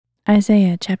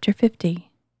Isaiah chapter 50.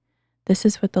 This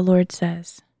is what the Lord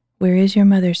says. Where is your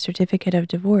mother's certificate of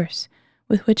divorce,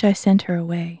 with which I sent her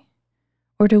away?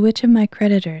 Or to which of my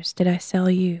creditors did I sell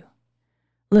you?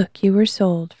 Look, you were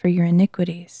sold for your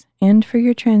iniquities, and for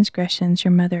your transgressions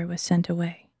your mother was sent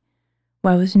away.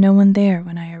 Why was no one there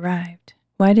when I arrived?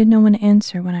 Why did no one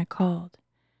answer when I called?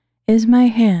 Is my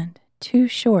hand too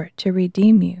short to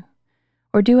redeem you?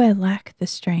 Or do I lack the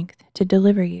strength to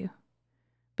deliver you?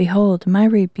 Behold, my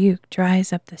rebuke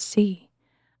dries up the sea.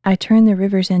 I turn the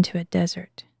rivers into a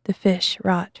desert. The fish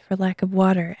rot for lack of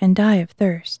water and die of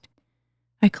thirst.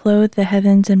 I clothe the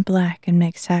heavens in black and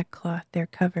make sackcloth their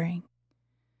covering.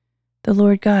 The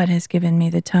Lord God has given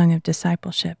me the tongue of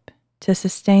discipleship, to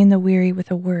sustain the weary with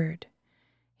a word.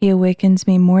 He awakens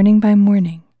me morning by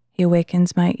morning. He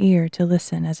awakens my ear to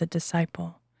listen as a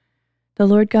disciple. The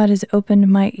Lord God has opened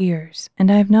my ears,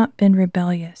 and I have not been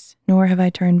rebellious, nor have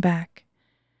I turned back.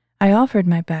 I offered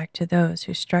my back to those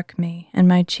who struck me, and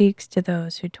my cheeks to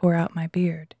those who tore out my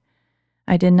beard.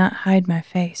 I did not hide my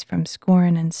face from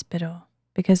scorn and spittle.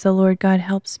 Because the Lord God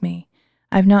helps me,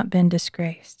 I have not been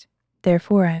disgraced.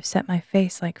 Therefore I have set my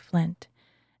face like flint,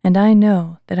 and I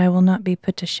know that I will not be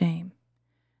put to shame.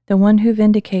 The one who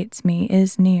vindicates me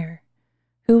is near.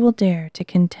 Who will dare to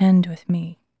contend with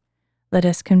me? Let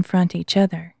us confront each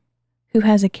other. Who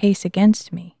has a case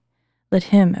against me? Let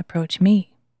him approach me.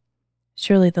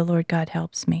 Surely the Lord God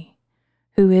helps me.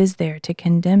 Who is there to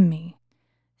condemn me?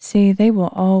 See, they will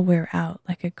all wear out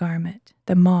like a garment.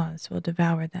 The moths will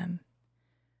devour them.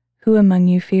 Who among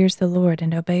you fears the Lord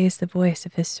and obeys the voice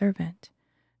of his servant?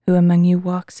 Who among you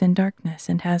walks in darkness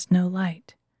and has no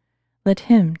light? Let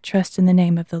him trust in the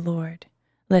name of the Lord.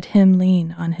 Let him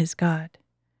lean on his God.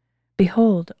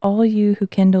 Behold, all you who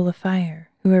kindle a fire,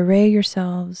 who array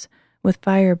yourselves with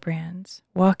firebrands,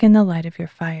 walk in the light of your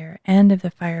fire and of the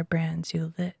firebrands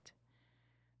you lit.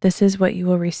 This is what you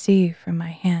will receive from my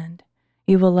hand.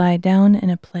 You will lie down in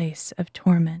a place of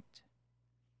torment.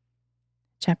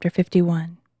 Chapter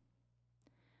 51.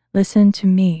 Listen to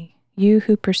me, you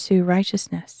who pursue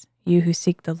righteousness, you who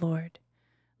seek the Lord.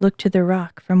 Look to the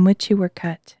rock from which you were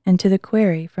cut, and to the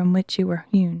quarry from which you were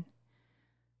hewn.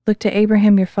 Look to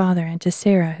Abraham your father, and to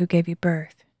Sarah who gave you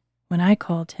birth. When I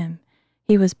called him,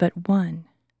 he was but one.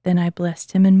 Then I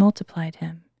blessed him and multiplied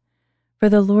him. For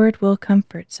the Lord will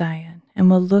comfort Zion, and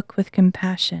will look with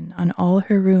compassion on all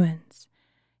her ruins.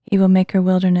 He will make her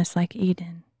wilderness like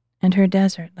Eden, and her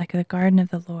desert like the garden of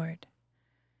the Lord.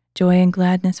 Joy and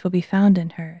gladness will be found in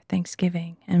her,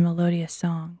 thanksgiving and melodious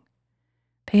song.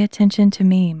 Pay attention to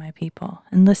me, my people,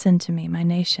 and listen to me, my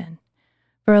nation.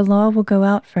 For a law will go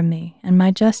out from me, and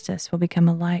my justice will become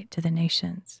a light to the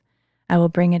nations. I will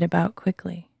bring it about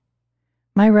quickly.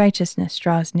 My righteousness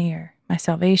draws near, my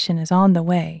salvation is on the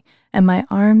way, and my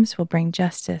arms will bring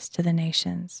justice to the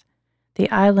nations. The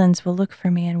islands will look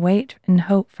for me and wait in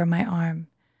hope for my arm.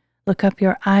 Look up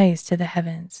your eyes to the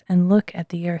heavens, and look at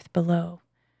the earth below.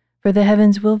 For the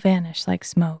heavens will vanish like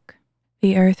smoke.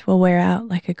 The earth will wear out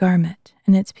like a garment,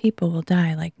 and its people will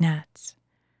die like gnats.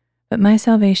 But my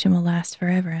salvation will last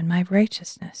forever, and my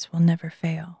righteousness will never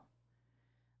fail.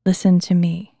 Listen to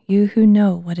me, you who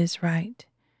know what is right,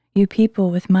 you people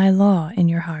with my law in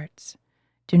your hearts.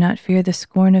 Do not fear the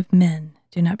scorn of men,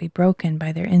 do not be broken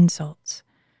by their insults,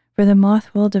 for the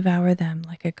moth will devour them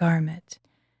like a garment,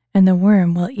 and the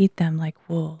worm will eat them like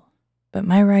wool. But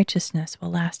my righteousness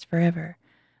will last forever,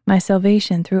 my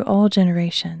salvation through all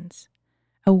generations.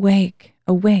 Awake,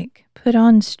 awake, put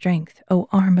on strength, O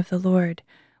arm of the Lord.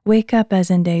 Wake up as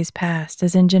in days past,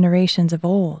 as in generations of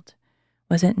old.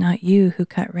 Was it not you who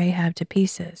cut Rahab to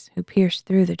pieces, who pierced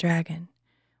through the dragon?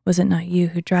 Was it not you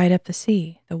who dried up the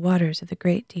sea, the waters of the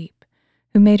great deep,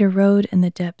 who made a road in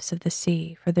the depths of the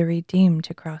sea for the redeemed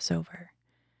to cross over?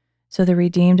 So the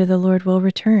redeemed of the Lord will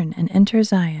return and enter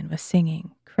Zion with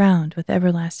singing, crowned with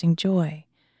everlasting joy.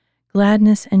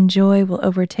 Gladness and joy will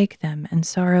overtake them, and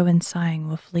sorrow and sighing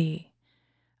will flee.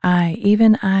 I,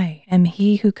 even I, am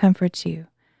he who comforts you.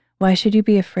 Why should you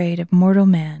be afraid of mortal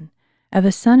man, of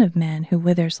a son of man who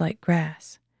withers like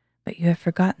grass? But you have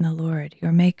forgotten the Lord,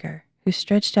 your Maker, who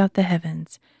stretched out the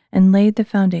heavens and laid the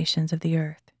foundations of the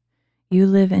earth. You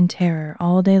live in terror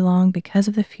all day long because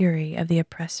of the fury of the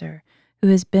oppressor, who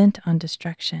is bent on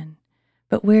destruction.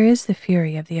 But where is the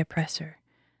fury of the oppressor?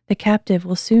 The captive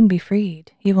will soon be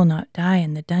freed. He will not die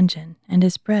in the dungeon, and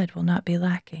his bread will not be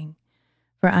lacking.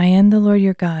 For I am the Lord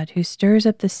your God, who stirs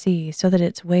up the sea so that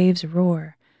its waves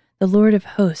roar. The Lord of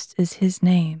hosts is his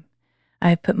name. I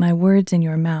have put my words in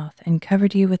your mouth and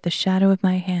covered you with the shadow of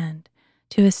my hand,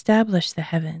 to establish the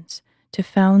heavens, to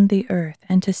found the earth,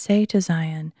 and to say to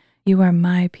Zion, you are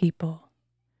my people.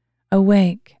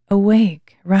 Awake,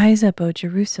 awake, rise up, O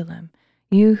Jerusalem,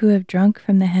 you who have drunk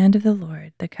from the hand of the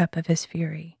Lord the cup of his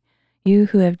fury, you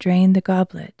who have drained the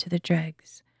goblet to the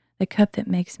dregs, the cup that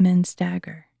makes men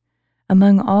stagger.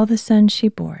 Among all the sons she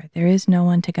bore, there is no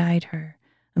one to guide her.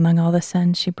 Among all the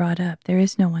sons she brought up, there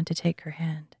is no one to take her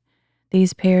hand.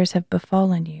 These pairs have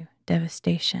befallen you,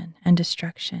 devastation and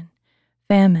destruction,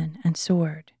 famine and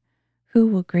sword. Who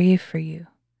will grieve for you?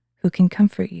 Who can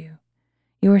comfort you?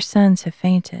 Your sons have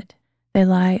fainted. They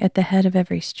lie at the head of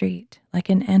every street, like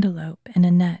an antelope in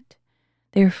a net.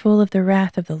 They are full of the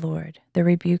wrath of the Lord, the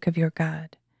rebuke of your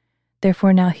God.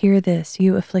 Therefore now hear this,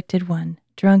 you afflicted one,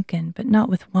 drunken, but not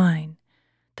with wine.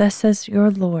 Thus says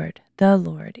your Lord, the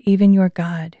Lord, even your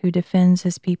God, who defends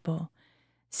his people.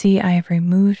 See, I have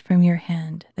removed from your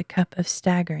hand the cup of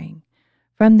staggering.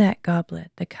 From that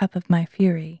goblet, the cup of my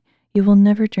fury, you will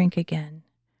never drink again.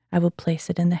 I will place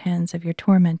it in the hands of your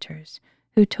tormentors,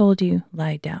 who told you,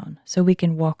 lie down, so we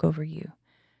can walk over you,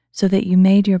 so that you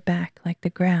made your back like the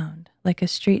ground, like a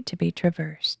street to be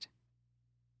traversed.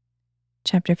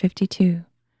 Chapter 52.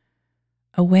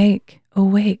 Awake,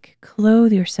 awake,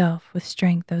 clothe yourself with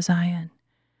strength, O Zion.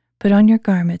 Put on your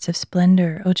garments of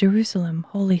splendor, O Jerusalem,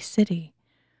 holy city.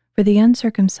 For the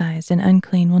uncircumcised and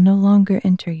unclean will no longer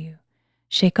enter you.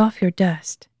 Shake off your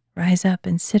dust. Rise up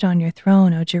and sit on your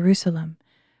throne, O Jerusalem.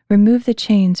 Remove the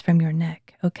chains from your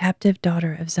neck, O captive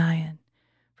daughter of Zion.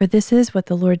 For this is what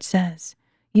the Lord says,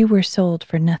 you were sold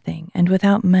for nothing, and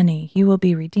without money you will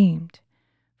be redeemed.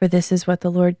 For this is what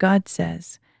the Lord God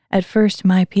says, at first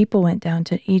my people went down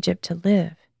to Egypt to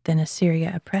live, then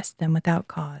Assyria oppressed them without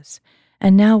cause.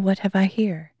 And now what have I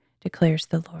here, declares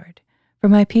the Lord? For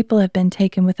my people have been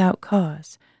taken without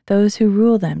cause. Those who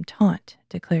rule them taunt,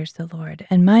 declares the Lord,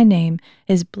 and my name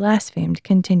is blasphemed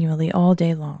continually all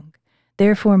day long.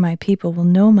 Therefore my people will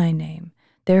know my name.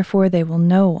 Therefore they will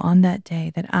know on that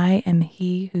day that I am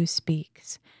he who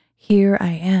speaks. Here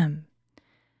I am.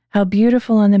 How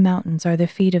beautiful on the mountains are the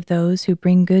feet of those who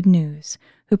bring good news,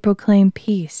 who proclaim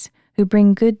peace, who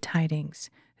bring good tidings,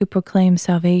 who proclaim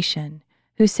salvation,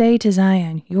 who say to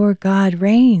Zion, your God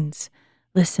reigns.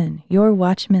 Listen, your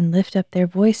watchmen lift up their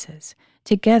voices.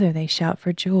 Together they shout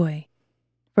for joy.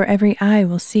 For every eye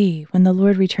will see when the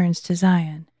Lord returns to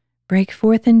Zion. Break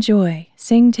forth in joy,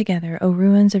 sing together, O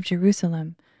ruins of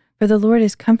Jerusalem, for the Lord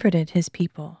has comforted his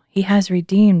people. He has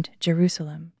redeemed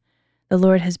Jerusalem. The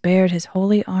Lord has bared his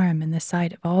holy arm in the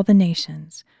sight of all the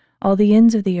nations. All the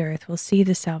ends of the earth will see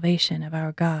the salvation of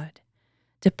our God.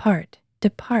 Depart,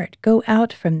 depart, go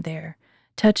out from there.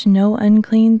 Touch no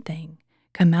unclean thing.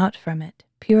 Come out from it.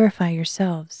 Purify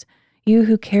yourselves, you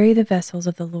who carry the vessels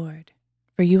of the Lord.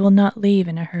 For you will not leave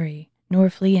in a hurry, nor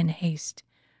flee in haste.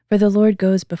 For the Lord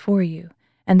goes before you,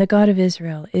 and the God of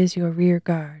Israel is your rear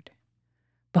guard.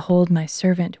 Behold, my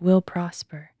servant will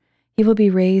prosper. He will be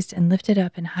raised and lifted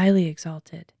up and highly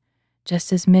exalted.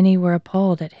 Just as many were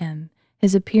appalled at him,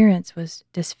 his appearance was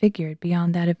disfigured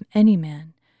beyond that of any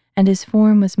man, and his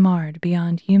form was marred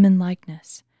beyond human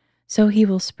likeness. So he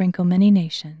will sprinkle many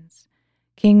nations.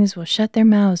 Kings will shut their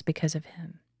mouths because of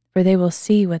him, for they will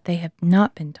see what they have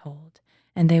not been told,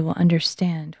 and they will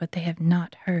understand what they have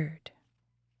not heard.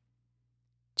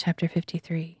 Chapter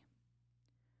 53.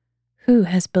 Who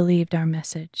has believed our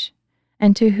message,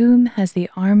 and to whom has the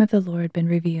arm of the Lord been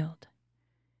revealed?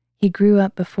 He grew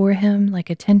up before him like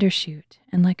a tender shoot,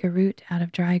 and like a root out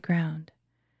of dry ground.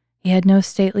 He had no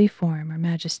stately form or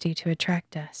majesty to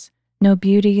attract us, no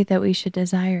beauty that we should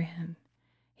desire him.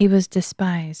 He was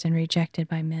despised and rejected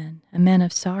by men, a man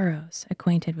of sorrows,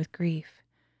 acquainted with grief.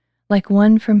 Like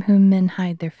one from whom men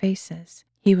hide their faces,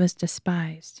 he was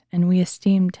despised, and we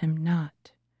esteemed him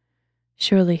not.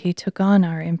 Surely he took on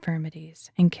our infirmities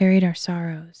and carried our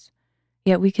sorrows.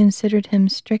 Yet we considered him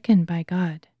stricken by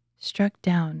God, struck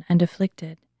down and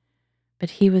afflicted.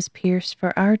 But he was pierced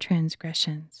for our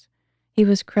transgressions. He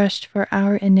was crushed for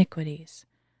our iniquities.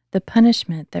 The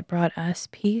punishment that brought us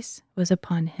peace was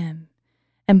upon him,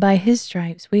 and by his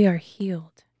stripes we are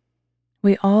healed.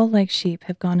 We all like sheep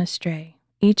have gone astray.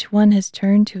 Each one has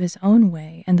turned to his own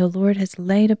way, and the Lord has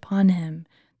laid upon him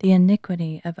the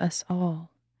iniquity of us all.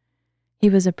 He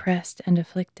was oppressed and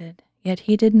afflicted, yet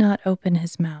he did not open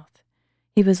his mouth.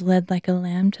 He was led like a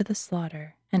lamb to the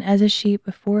slaughter, and as a sheep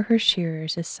before her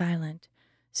shearers is silent,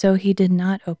 so he did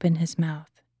not open his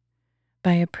mouth.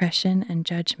 By oppression and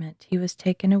judgment he was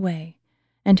taken away,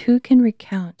 and who can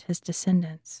recount his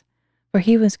descendants? For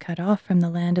he was cut off from the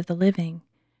land of the living.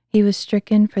 He was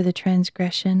stricken for the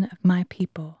transgression of my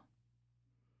people.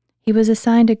 He was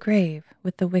assigned a grave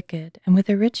with the wicked and with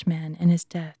a rich man in his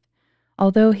death,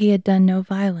 although he had done no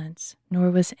violence, nor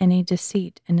was any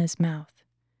deceit in his mouth.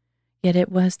 Yet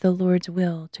it was the Lord's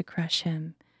will to crush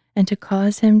him, and to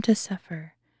cause him to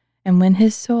suffer. And when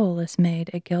his soul is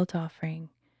made a guilt offering,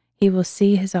 he will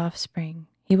see his offspring,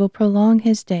 he will prolong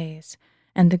his days,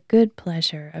 and the good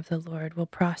pleasure of the Lord will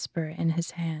prosper in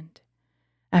his hand.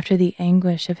 After the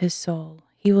anguish of his soul,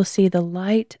 he will see the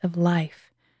light of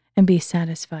life and be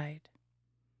satisfied.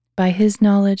 By his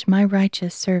knowledge my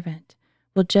righteous servant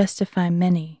will justify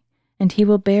many, and he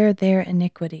will bear their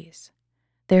iniquities.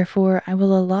 Therefore I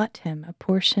will allot him a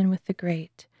portion with the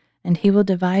great, and he will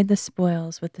divide the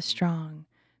spoils with the strong,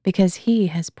 because he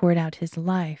has poured out his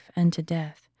life unto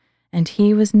death, and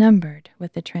he was numbered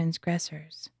with the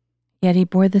transgressors. Yet he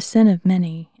bore the sin of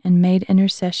many, and made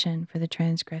intercession for the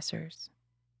transgressors.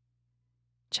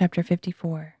 Chapter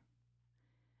 54.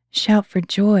 Shout for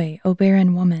joy, O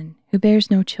barren woman, who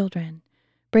bears no children.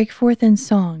 Break forth in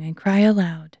song and cry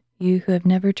aloud, you who have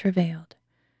never travailed.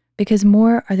 Because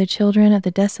more are the children of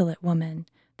the desolate woman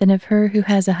than of her who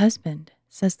has a husband,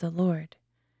 says the Lord.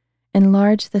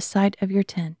 Enlarge the site of your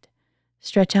tent.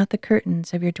 Stretch out the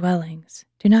curtains of your dwellings.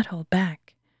 Do not hold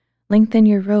back. Lengthen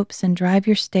your ropes and drive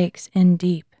your stakes in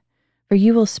deep, for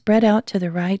you will spread out to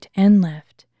the right and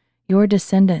left. Your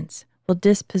descendants will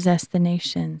dispossess the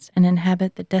nations and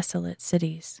inhabit the desolate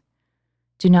cities.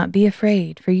 Do not be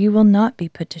afraid, for you will not be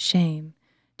put to shame.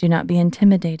 Do not be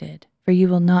intimidated, for you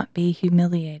will not be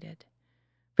humiliated.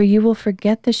 For you will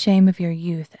forget the shame of your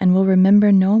youth and will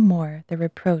remember no more the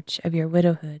reproach of your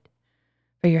widowhood.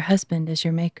 For your husband is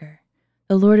your maker.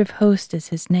 The Lord of hosts is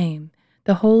his name.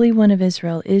 The Holy One of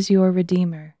Israel is your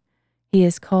Redeemer. He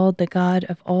is called the God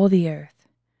of all the earth.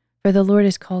 For the Lord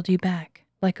has called you back,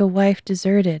 like a wife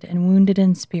deserted and wounded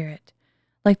in spirit,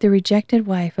 like the rejected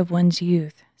wife of one's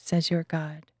youth, says your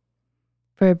God.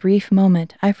 For a brief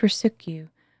moment I forsook you,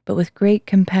 but with great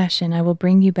compassion I will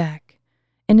bring you back.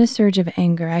 In a surge of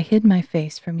anger I hid my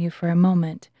face from you for a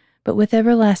moment, but with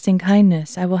everlasting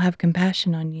kindness I will have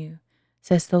compassion on you,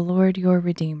 says the Lord your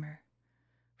Redeemer.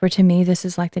 For to me this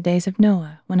is like the days of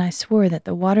Noah, when I swore that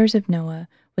the waters of Noah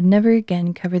would never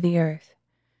again cover the earth.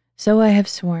 So I have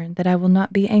sworn that I will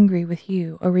not be angry with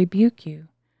you or rebuke you.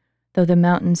 Though the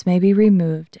mountains may be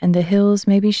removed and the hills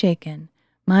may be shaken,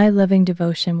 my loving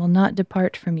devotion will not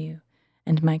depart from you,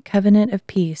 and my covenant of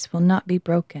peace will not be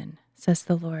broken, says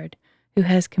the Lord, who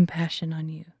has compassion on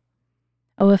you.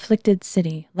 O afflicted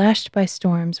city, lashed by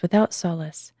storms without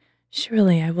solace,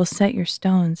 surely I will set your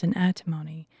stones in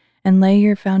antimony, and lay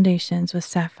your foundations with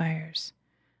sapphires.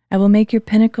 I will make your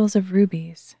pinnacles of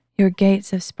rubies, your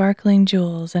gates of sparkling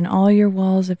jewels, and all your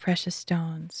walls of precious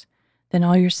stones. Then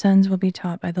all your sons will be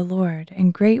taught by the Lord,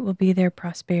 and great will be their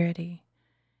prosperity.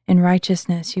 In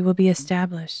righteousness you will be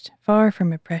established, far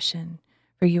from oppression,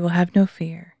 for you will have no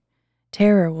fear.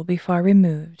 Terror will be far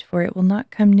removed, for it will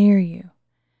not come near you.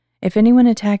 If anyone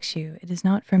attacks you, it is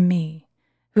not from me.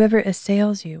 Whoever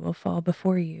assails you will fall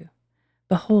before you.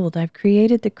 Behold, I've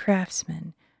created the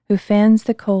craftsman, who fans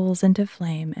the coals into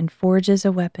flame and forges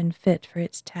a weapon fit for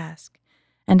its task.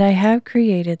 And I have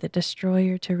created the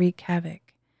destroyer to wreak havoc.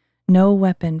 No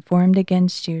weapon formed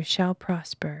against you shall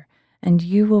prosper, and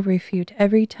you will refute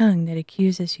every tongue that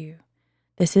accuses you.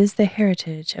 This is the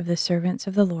heritage of the servants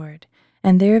of the Lord,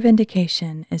 and their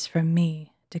vindication is from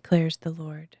me, declares the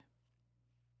Lord.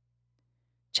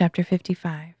 Chapter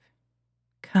 55.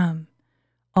 Come,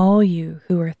 all you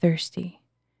who are thirsty,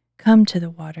 come to the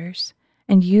waters,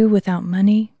 and you without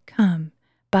money, come,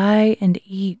 buy and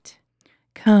eat.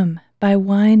 Come, buy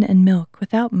wine and milk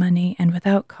without money and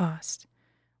without cost.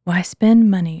 Why spend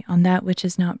money on that which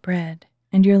is not bread,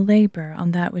 and your labor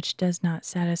on that which does not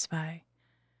satisfy?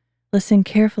 Listen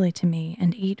carefully to me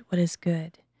and eat what is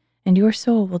good, and your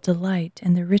soul will delight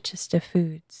in the richest of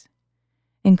foods.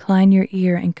 Incline your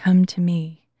ear and come to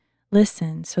me.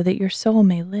 Listen so that your soul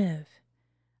may live.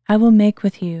 I will make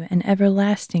with you an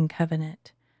everlasting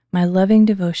covenant, my loving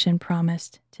devotion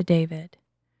promised to David.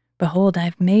 Behold, I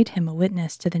have made him a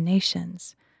witness to the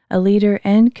nations, a leader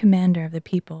and commander of the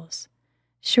peoples.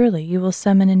 Surely you will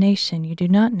summon a nation you do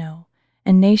not know,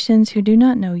 and nations who do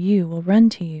not know you will run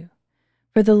to you.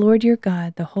 For the Lord your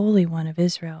God, the Holy One of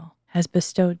Israel, has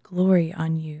bestowed glory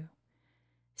on you.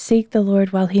 Seek the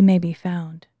Lord while he may be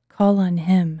found. Call on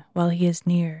him while he is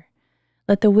near.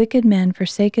 Let the wicked man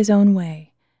forsake his own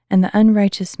way, and the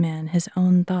unrighteous man his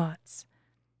own thoughts.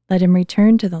 Let him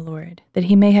return to the Lord, that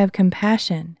he may have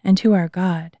compassion, and to our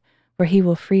God, where he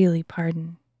will freely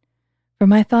pardon. For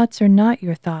my thoughts are not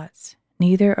your thoughts,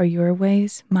 neither are your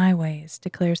ways my ways,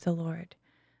 declares the Lord.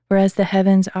 For as the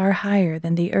heavens are higher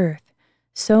than the earth,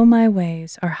 so my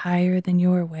ways are higher than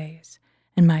your ways,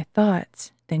 and my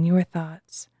thoughts than your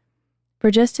thoughts.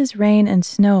 For just as rain and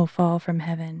snow fall from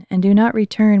heaven, and do not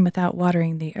return without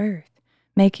watering the earth,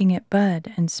 making it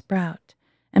bud and sprout,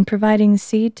 and providing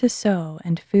seed to sow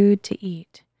and food to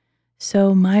eat.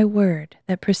 So my word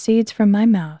that proceeds from my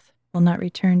mouth will not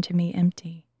return to me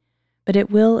empty, but it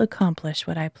will accomplish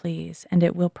what I please, and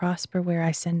it will prosper where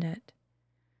I send it.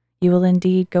 You will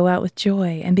indeed go out with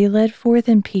joy and be led forth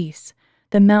in peace.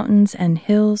 The mountains and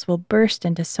hills will burst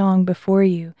into song before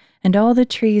you, and all the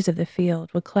trees of the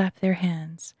field will clap their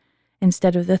hands.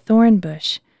 Instead of the thorn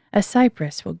bush, a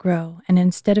cypress will grow, and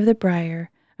instead of the briar,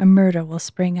 a myrtle will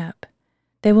spring up.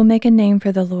 They will make a name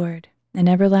for the Lord, an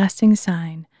everlasting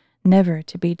sign, never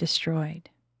to be destroyed.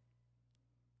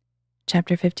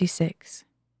 Chapter 56.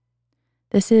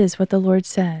 This is what the Lord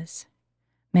says: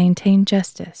 maintain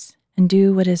justice and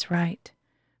do what is right,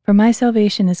 for my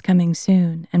salvation is coming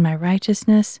soon, and my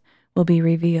righteousness will be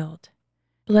revealed.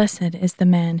 Blessed is the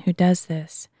man who does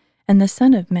this, and the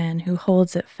Son of Man who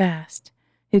holds it fast,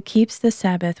 who keeps the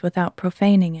Sabbath without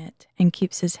profaning it, and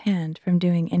keeps his hand from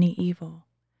doing any evil.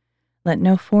 Let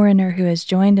no foreigner who has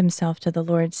joined himself to the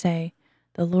Lord say,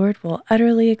 "The Lord will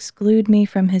utterly exclude me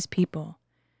from his people."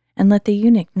 And let the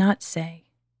eunuch not say,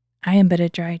 "I am but a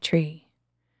dry tree."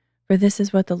 For this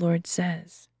is what the Lord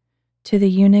says: to the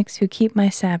eunuchs who keep my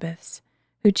Sabbaths,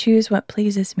 who choose what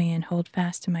pleases me and hold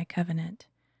fast to my covenant,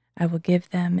 I will give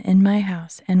them in my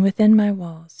house and within my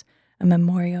walls a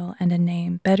memorial and a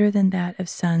name better than that of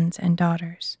sons and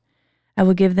daughters. I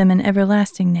will give them an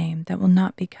everlasting name that will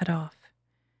not be cut off.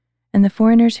 And the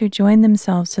foreigners who join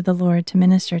themselves to the Lord to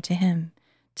minister to him,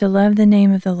 to love the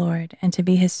name of the Lord and to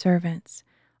be his servants,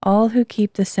 all who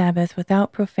keep the Sabbath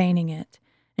without profaning it,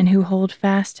 and who hold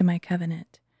fast to my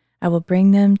covenant, I will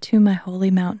bring them to my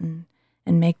holy mountain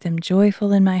and make them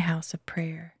joyful in my house of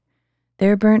prayer.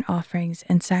 Their burnt offerings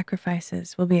and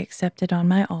sacrifices will be accepted on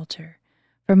my altar,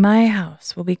 for my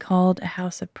house will be called a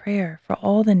house of prayer for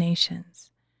all the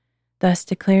nations. Thus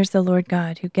declares the Lord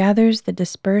God, who gathers the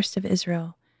dispersed of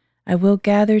Israel: I will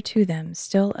gather to them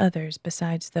still others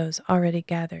besides those already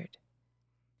gathered.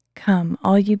 Come,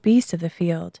 all you beasts of the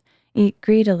field, eat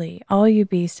greedily, all you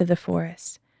beasts of the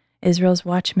forest. Israel's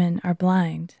watchmen are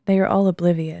blind, they are all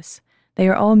oblivious, they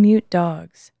are all mute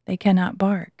dogs, they cannot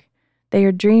bark. They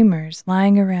are dreamers,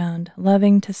 lying around,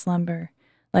 loving to slumber.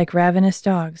 Like ravenous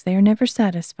dogs, they are never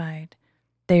satisfied.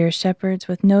 They are shepherds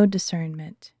with no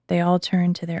discernment. They all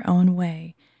turn to their own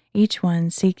way, each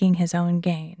one seeking his own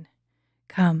gain.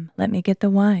 Come, let me get the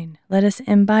wine. Let us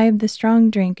imbibe the strong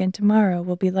drink, and tomorrow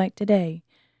will be like today,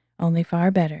 only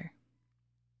far better.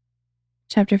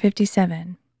 Chapter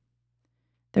 57.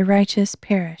 The righteous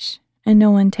perish, and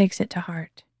no one takes it to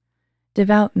heart.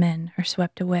 Devout men are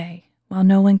swept away, while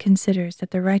no one considers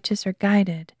that the righteous are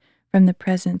guided from the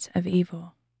presence of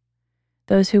evil.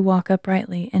 Those who walk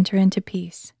uprightly enter into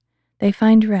peace. They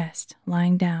find rest,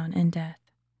 lying down in death.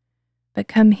 But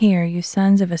come here, you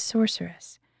sons of a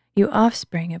sorceress, you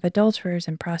offspring of adulterers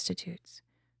and prostitutes.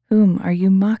 Whom are you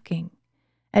mocking?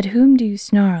 At whom do you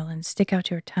snarl and stick out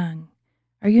your tongue?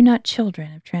 Are you not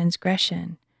children of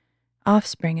transgression,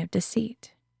 offspring of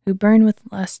deceit, who burn with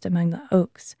lust among the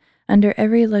oaks, under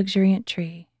every luxuriant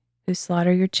tree, who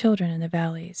slaughter your children in the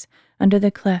valleys, under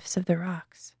the clefts of the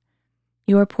rocks?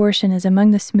 Your portion is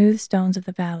among the smooth stones of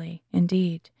the valley.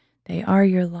 Indeed, they are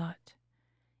your lot.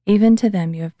 Even to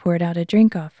them you have poured out a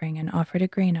drink offering and offered a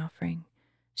grain offering.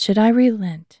 Should I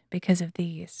relent because of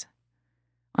these?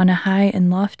 On a high and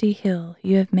lofty hill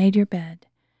you have made your bed,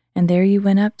 and there you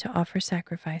went up to offer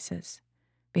sacrifices.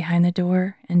 Behind the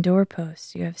door and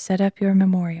doorposts you have set up your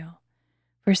memorial.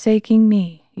 Forsaking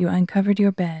me, you uncovered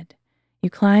your bed. You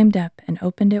climbed up and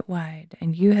opened it wide,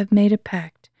 and you have made a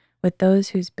pact with those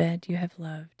whose bed you have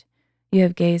loved. You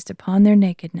have gazed upon their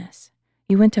nakedness.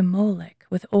 You went to Molech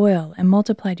with oil and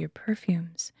multiplied your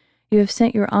perfumes. You have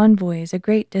sent your envoys a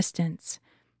great distance.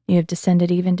 You have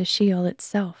descended even to Sheol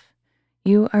itself.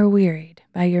 You are wearied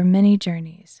by your many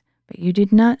journeys, but you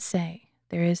did not say,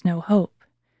 there is no hope.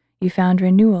 You found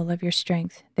renewal of your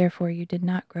strength, therefore you did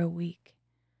not grow weak.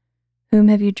 Whom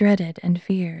have you dreaded and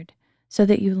feared, so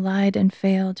that you lied and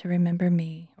failed to remember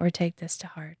me or take this to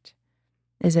heart?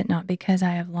 Is it not because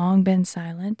I have long been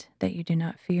silent that you do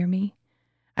not fear me?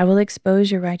 I will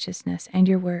expose your righteousness and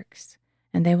your works,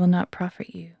 and they will not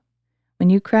profit you. When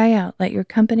you cry out, let your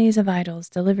companies of idols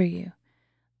deliver you.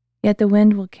 Yet the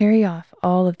wind will carry off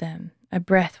all of them, a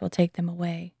breath will take them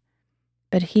away.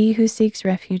 But he who seeks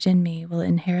refuge in me will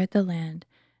inherit the land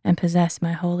and possess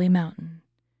my holy mountain.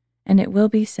 And it will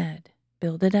be said,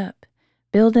 build it up,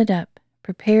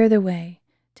 prepare the way,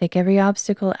 take every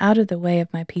obstacle out of the way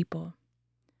of my people.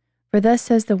 For thus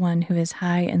says the one who is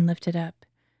high and lifted up,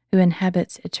 who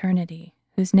inhabits eternity,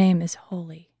 whose name is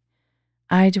holy.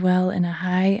 I dwell in a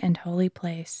high and holy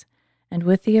place, and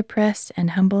with the oppressed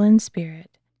and humble in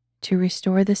spirit, to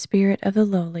restore the spirit of the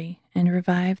lowly and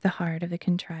revive the heart of the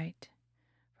contrite.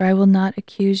 For I will not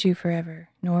accuse you forever,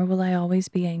 nor will I always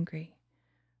be angry.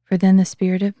 For then the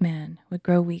spirit of man would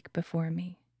grow weak before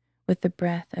me, with the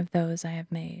breath of those I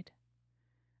have made.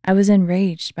 I was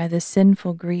enraged by this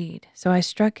sinful greed, so I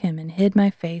struck him and hid my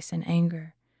face in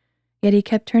anger. Yet he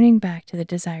kept turning back to the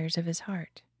desires of his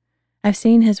heart. I've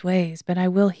seen his ways, but I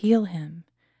will heal him.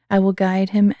 I will guide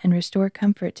him and restore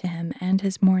comfort to him and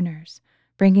his mourners,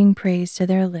 bringing praise to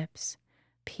their lips.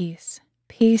 Peace,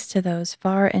 peace to those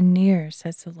far and near,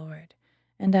 says the Lord,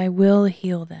 and I will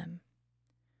heal them.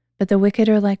 But the wicked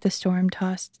are like the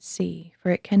storm-tossed sea, for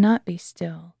it cannot be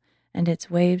still, and its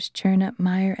waves churn up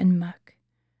mire and muck.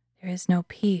 There is no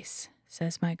peace,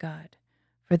 says my God,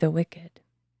 for the wicked.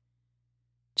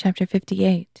 Chapter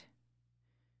 58.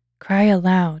 Cry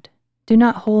aloud, do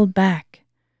not hold back.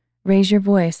 Raise your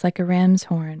voice like a ram's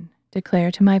horn.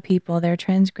 Declare to my people their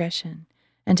transgression,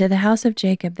 and to the house of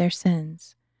Jacob their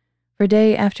sins. For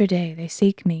day after day they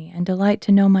seek me and delight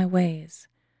to know my ways,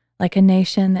 like a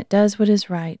nation that does what is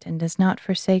right and does not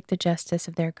forsake the justice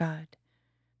of their God.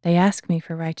 They ask me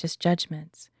for righteous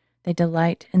judgments. They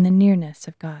delight in the nearness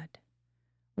of God.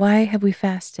 Why have we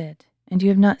fasted, and you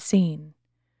have not seen?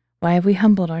 Why have we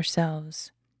humbled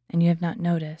ourselves, and you have not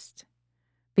noticed?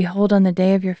 Behold, on the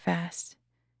day of your fast,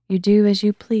 you do as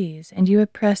you please, and you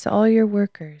oppress all your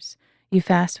workers. You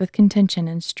fast with contention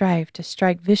and strive to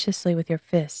strike viciously with your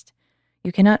fist.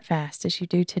 You cannot fast as you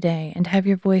do today, and have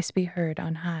your voice be heard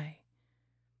on high.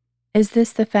 Is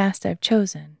this the fast I've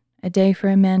chosen, a day for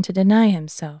a man to deny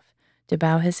himself, to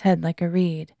bow his head like a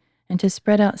reed, and to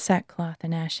spread out sackcloth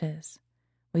and ashes?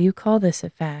 Will you call this a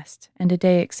fast, and a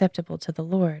day acceptable to the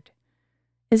Lord?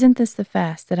 Isn't this the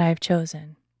fast that I have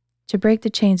chosen? To break the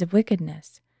chains of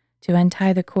wickedness, to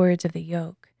untie the cords of the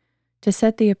yoke, to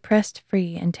set the oppressed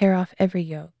free and tear off every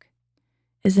yoke?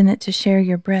 Isn't it to share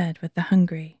your bread with the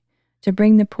hungry, to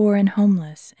bring the poor and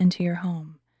homeless into your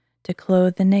home, to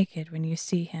clothe the naked when you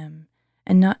see him,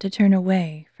 and not to turn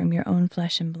away from your own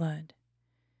flesh and blood?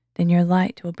 Then your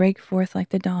light will break forth like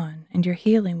the dawn, and your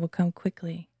healing will come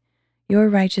quickly. Your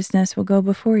righteousness will go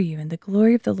before you, and the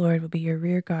glory of the Lord will be your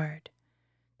rear guard.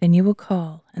 Then you will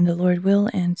call, and the Lord will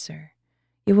answer.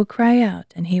 You will cry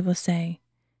out, and he will say,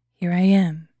 Here I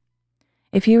am.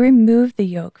 If you remove the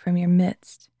yoke from your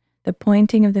midst, the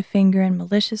pointing of the finger and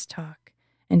malicious talk,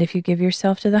 and if you give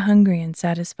yourself to the hungry and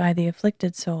satisfy the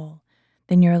afflicted soul,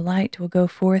 then your light will go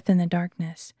forth in the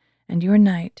darkness, and your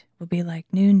night will be like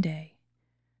noonday.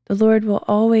 The Lord will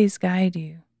always guide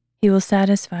you. He will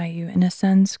satisfy you in a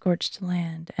sun-scorched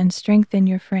land and strengthen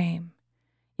your frame.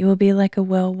 You will be like a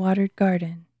well-watered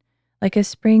garden, like a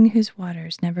spring whose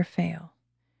waters never fail.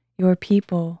 Your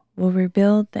people will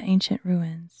rebuild the ancient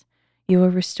ruins. You will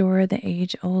restore the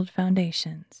age-old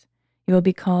foundations. You will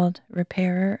be called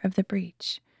repairer of the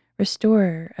breach,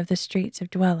 restorer of the streets of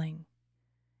dwelling.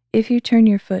 If you turn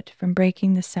your foot from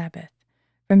breaking the Sabbath,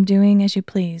 from doing as you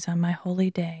please on my holy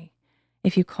day,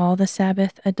 if you call the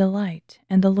Sabbath a delight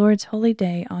and the Lord's holy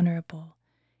day honorable,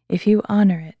 if you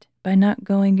honor it by not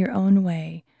going your own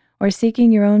way or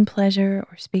seeking your own pleasure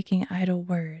or speaking idle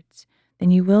words,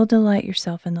 then you will delight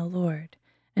yourself in the Lord,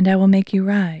 and I will make you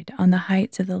ride on the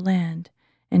heights of the land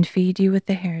and feed you with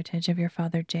the heritage of your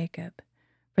father Jacob,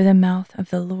 for the mouth of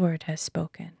the Lord has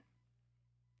spoken.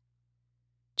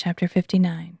 Chapter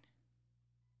 59.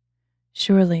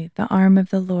 Surely the arm of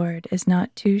the Lord is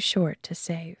not too short to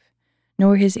save,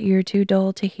 nor his ear too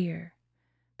dull to hear.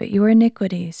 But your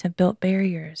iniquities have built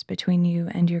barriers between you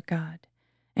and your God,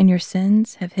 and your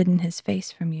sins have hidden his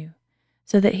face from you,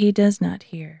 so that he does not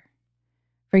hear.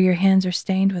 For your hands are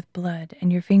stained with blood,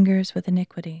 and your fingers with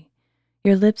iniquity.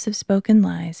 Your lips have spoken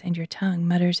lies, and your tongue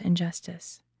mutters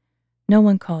injustice. No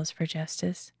one calls for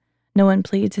justice. No one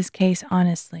pleads his case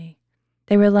honestly.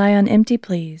 They rely on empty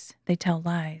pleas. They tell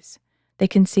lies. They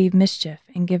conceive mischief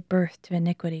and give birth to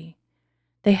iniquity.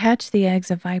 They hatch the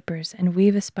eggs of vipers and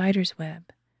weave a spider's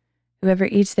web. Whoever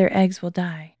eats their eggs will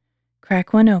die.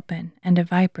 Crack one open, and a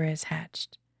viper is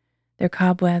hatched. Their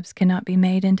cobwebs cannot be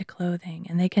made into clothing,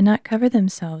 and they cannot cover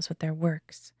themselves with their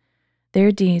works.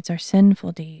 Their deeds are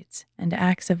sinful deeds, and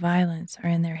acts of violence are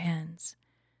in their hands.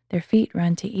 Their feet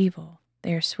run to evil.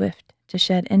 They are swift to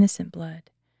shed innocent blood.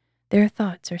 Their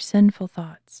thoughts are sinful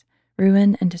thoughts.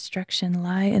 Ruin and destruction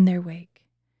lie in their wake.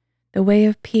 The way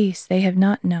of peace they have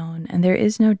not known, and there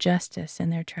is no justice in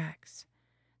their tracks.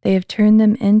 They have turned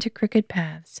them into crooked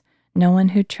paths. No one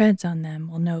who treads on them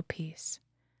will know peace.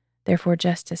 Therefore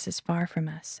justice is far from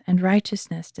us, and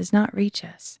righteousness does not reach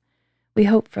us. We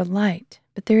hope for light,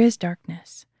 but there is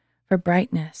darkness, for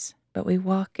brightness, but we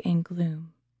walk in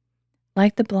gloom.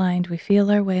 Like the blind, we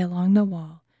feel our way along the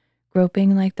wall,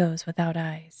 groping like those without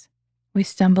eyes. We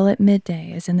stumble at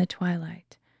midday as in the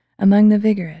twilight. Among the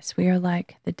vigorous, we are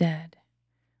like the dead.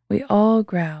 We all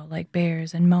growl like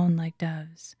bears and moan like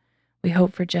doves. We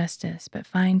hope for justice, but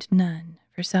find none,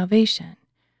 for salvation,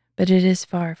 but it is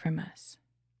far from us.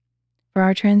 For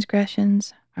our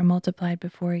transgressions are multiplied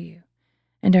before you,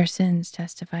 and our sins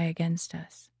testify against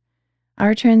us.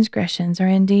 Our transgressions are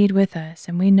indeed with us,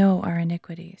 and we know our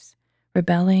iniquities,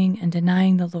 rebelling and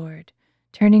denying the Lord,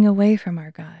 turning away from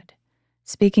our God,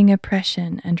 speaking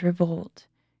oppression and revolt,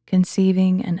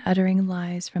 conceiving and uttering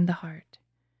lies from the heart.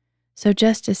 So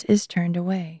justice is turned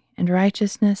away, and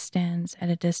righteousness stands at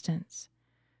a distance.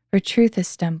 For truth is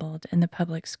stumbled in the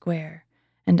public square,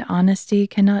 and honesty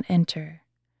cannot enter.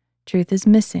 Truth is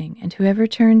missing, and whoever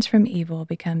turns from evil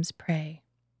becomes prey.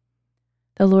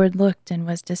 The Lord looked and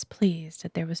was displeased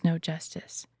that there was no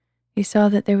justice. He saw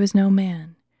that there was no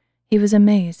man. He was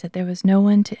amazed that there was no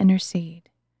one to intercede.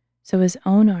 So his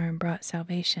own arm brought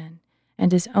salvation,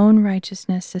 and his own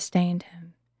righteousness sustained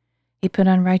him. He put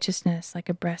on righteousness like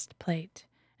a breastplate,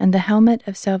 and the helmet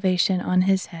of salvation on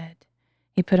his head.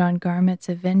 He put on garments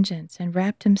of vengeance and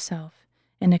wrapped himself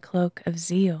in a cloak of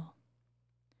zeal.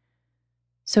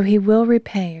 So he will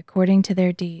repay according to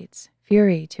their deeds,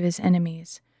 fury to his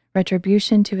enemies,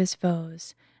 retribution to his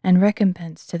foes, and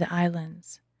recompense to the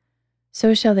islands.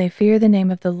 So shall they fear the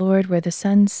name of the Lord where the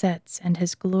sun sets, and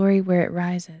his glory where it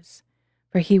rises.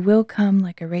 For he will come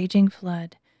like a raging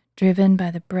flood, driven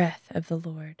by the breath of the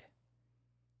Lord.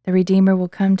 The Redeemer will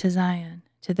come to Zion,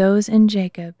 to those in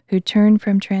Jacob who turn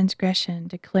from transgression,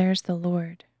 declares the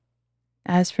Lord.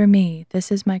 As for me,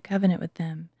 this is my covenant with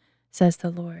them, says the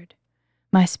Lord.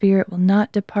 My spirit will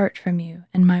not depart from you,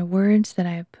 and my words that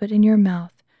I have put in your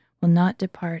mouth will not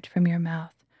depart from your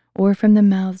mouth, or from the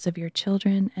mouths of your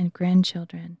children and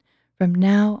grandchildren, from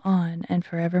now on and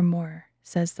forevermore,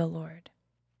 says the Lord.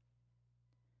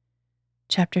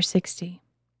 Chapter 60.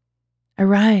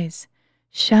 Arise,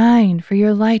 shine, for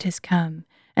your light has come,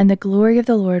 and the glory of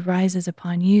the Lord rises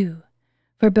upon you.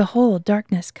 For behold,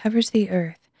 darkness covers the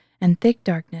earth, and thick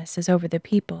darkness is over the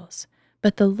peoples.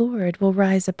 But the Lord will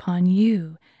rise upon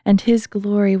you, and his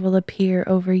glory will appear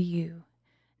over you.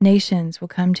 Nations will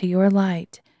come to your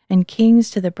light, and kings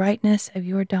to the brightness of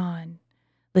your dawn.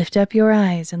 Lift up your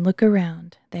eyes and look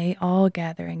around. They all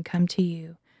gather and come to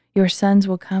you. Your sons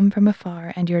will come from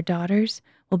afar, and your daughters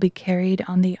will be carried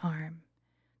on the arm.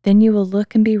 Then you will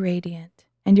look and be radiant,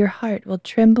 and your heart will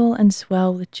tremble and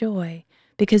swell with joy,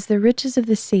 because the riches of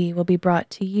the sea will be brought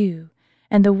to you,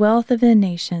 and the wealth of the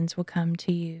nations will come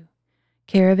to you.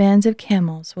 Caravans of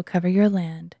camels will cover your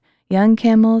land, young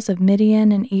camels of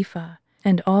Midian and Ephah,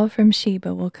 and all from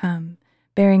Sheba will come,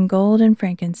 bearing gold and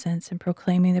frankincense and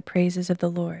proclaiming the praises of the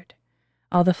Lord.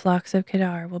 All the flocks of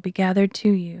Kedar will be gathered to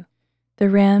you. The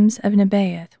rams of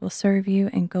Nebaioth will serve you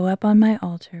and go up on my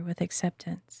altar with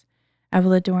acceptance. I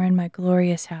will adorn my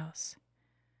glorious house.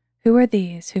 Who are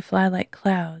these who fly like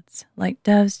clouds, like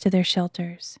doves to their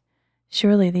shelters?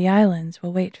 Surely the islands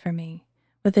will wait for me,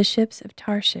 with the ships of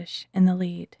Tarshish in the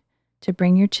lead, to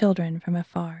bring your children from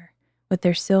afar, with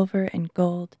their silver and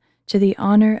gold, to the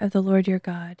honor of the Lord your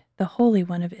God, the Holy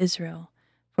One of Israel,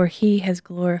 for he has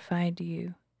glorified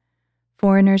you.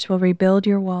 Foreigners will rebuild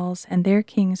your walls, and their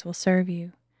kings will serve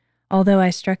you. Although I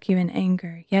struck you in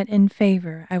anger, yet in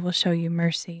favor I will show you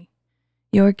mercy.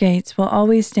 Your gates will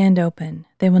always stand open,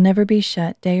 they will never be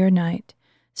shut day or night,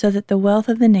 so that the wealth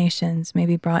of the nations may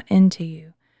be brought into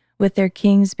you, with their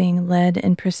kings being led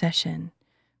in procession.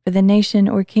 For the nation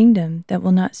or kingdom that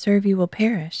will not serve you will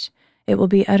perish, it will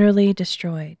be utterly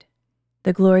destroyed.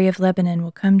 The glory of Lebanon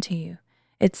will come to you,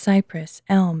 its cypress,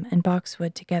 elm, and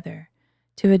boxwood together,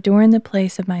 to adorn the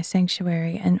place of my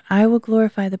sanctuary, and I will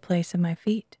glorify the place of my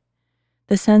feet.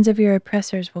 The sons of your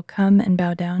oppressors will come and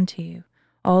bow down to you.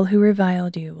 All who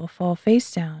reviled you will fall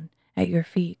face down at your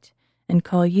feet, and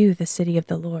call you the city of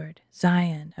the Lord,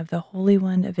 Zion of the Holy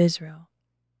One of Israel.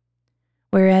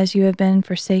 Whereas you have been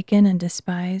forsaken and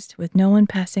despised, with no one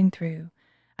passing through,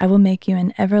 I will make you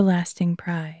an everlasting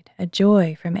pride, a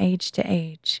joy from age to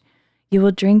age. You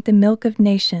will drink the milk of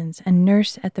nations and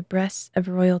nurse at the breasts of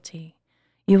royalty.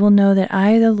 You will know that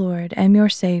I, the Lord, am your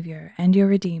Savior and your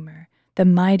Redeemer, the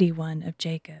mighty one of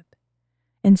Jacob.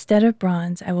 Instead of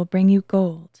bronze, I will bring you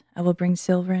gold. I will bring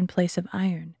silver in place of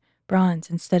iron, bronze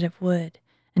instead of wood,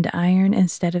 and iron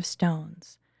instead of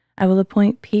stones. I will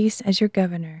appoint peace as your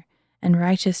governor, and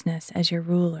righteousness as your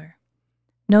ruler.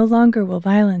 No longer will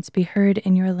violence be heard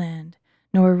in your land,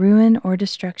 nor ruin or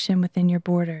destruction within your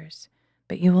borders,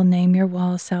 but you will name your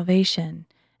walls salvation,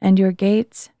 and your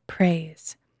gates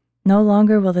praise. No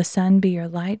longer will the sun be your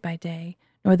light by day,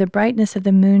 nor the brightness of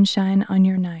the moon shine on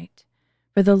your night.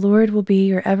 For the Lord will be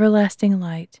your everlasting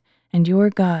light, and your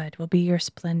God will be your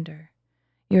splendor.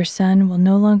 Your sun will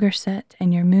no longer set,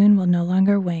 and your moon will no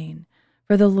longer wane.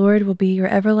 For the Lord will be your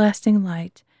everlasting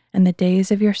light, and the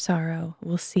days of your sorrow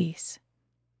will cease.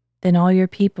 Then all your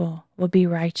people will be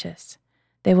righteous.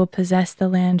 They will possess the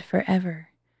land forever.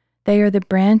 They are the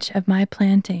branch of my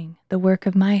planting, the work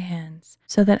of my hands,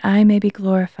 so that I may be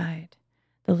glorified.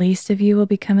 The least of you will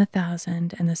become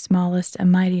 1,000, and the smallest a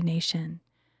mighty nation.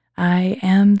 I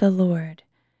am the Lord.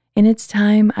 In its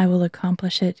time I will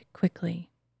accomplish it quickly.